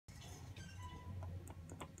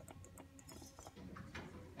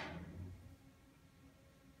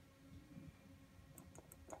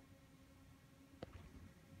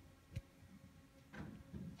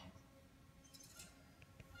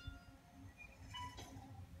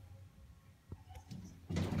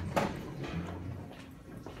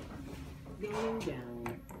slowing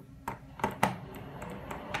down.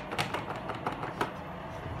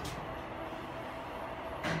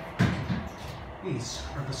 These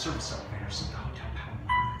are the service elevators at the Hotel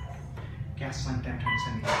Palomar. Gaslamp, downtown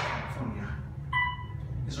San Diego, California.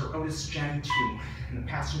 These are OTIS Gen2, and the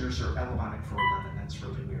passengers are Elavonic 411. That's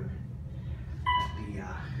really weird. The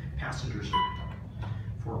passengers are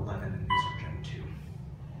 411 and these are Gen 2.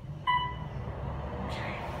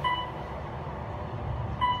 Okay.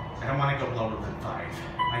 I don't want to go lower than 5.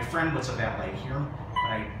 My friend was a valet here,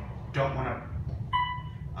 but I don't want to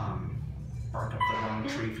bark up the wrong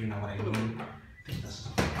tree, if you know what I mean. I think this is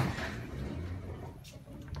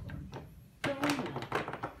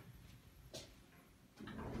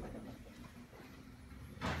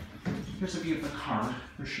Here's a view of the car.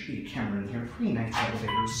 There should be a camera in here. Pretty nice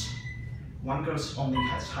elevators. One goes only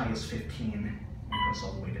as high as 15. One goes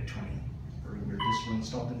all the way to 20. Very weird. These were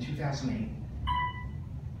installed in 2008.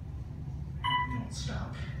 They don't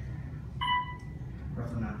stop.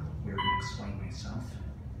 Rather not look weird and explain myself.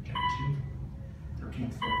 Gen 2.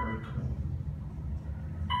 13th floor, very cool.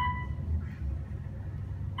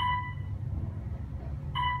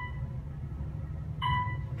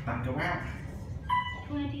 Time to go out.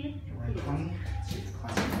 20th. 20. See the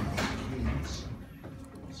classic.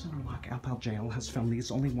 So Alpal Jail has filmed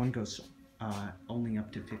these. Only one goes only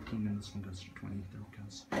up to 15, and this one goes to 20. There it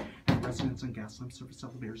goes. Residents on Gaslamp service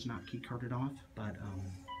elevators not key carded off, but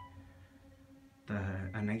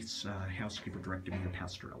a nice housekeeper directed me to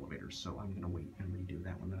pass through elevators, so I'm gonna wait and redo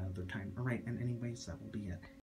that one another time. All right, and anyways, that will be it.